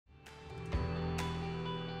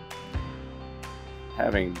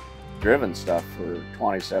having driven stuff for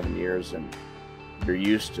 27 years, and you're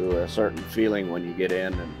used to a certain feeling when you get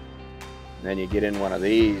in, and then you get in one of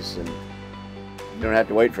these and you don't have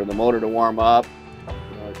to wait for the motor to warm up.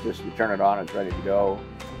 It's just you turn it on, it's ready to go.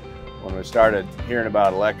 When we started hearing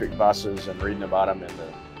about electric buses and reading about them in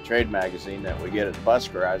the trade magazine that we get at the bus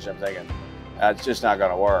garage, I'm thinking, that's just not going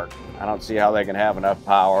to work. I don't see how they can have enough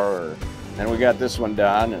power. And we got this one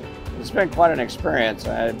done, and it's been quite an experience.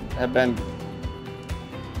 I have been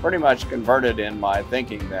pretty much converted in my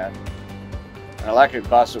thinking that an electric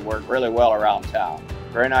bus would work really well around town.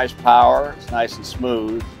 Very nice power, it's nice and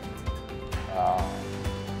smooth.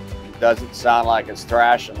 It doesn't sound like it's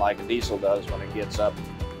thrashing like a diesel does when it gets up.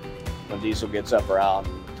 When diesel gets up around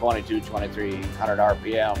 2,300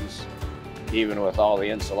 RPMs, even with all the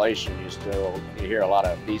insulation, you hear a lot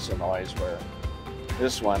of diesel noise, where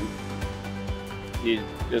this one, you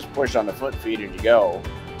just push on the foot feed and you go.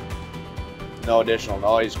 No additional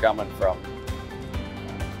noise coming from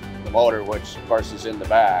the motor, which of course is in the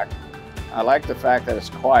back. I like the fact that it's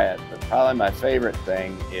quiet, but probably my favorite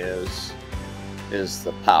thing is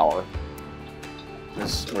the power.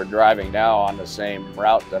 We're driving now on the same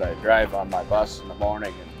route that I drive on my bus in the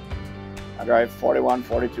morning, and I drive 41,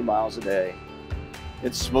 42 miles a day.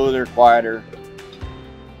 It's smoother, quieter,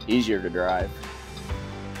 easier to drive.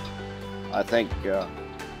 I think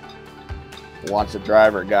once a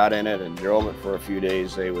driver got in it and drove it for a few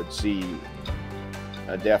days, they would see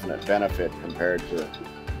a definite benefit compared to a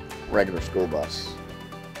regular school bus.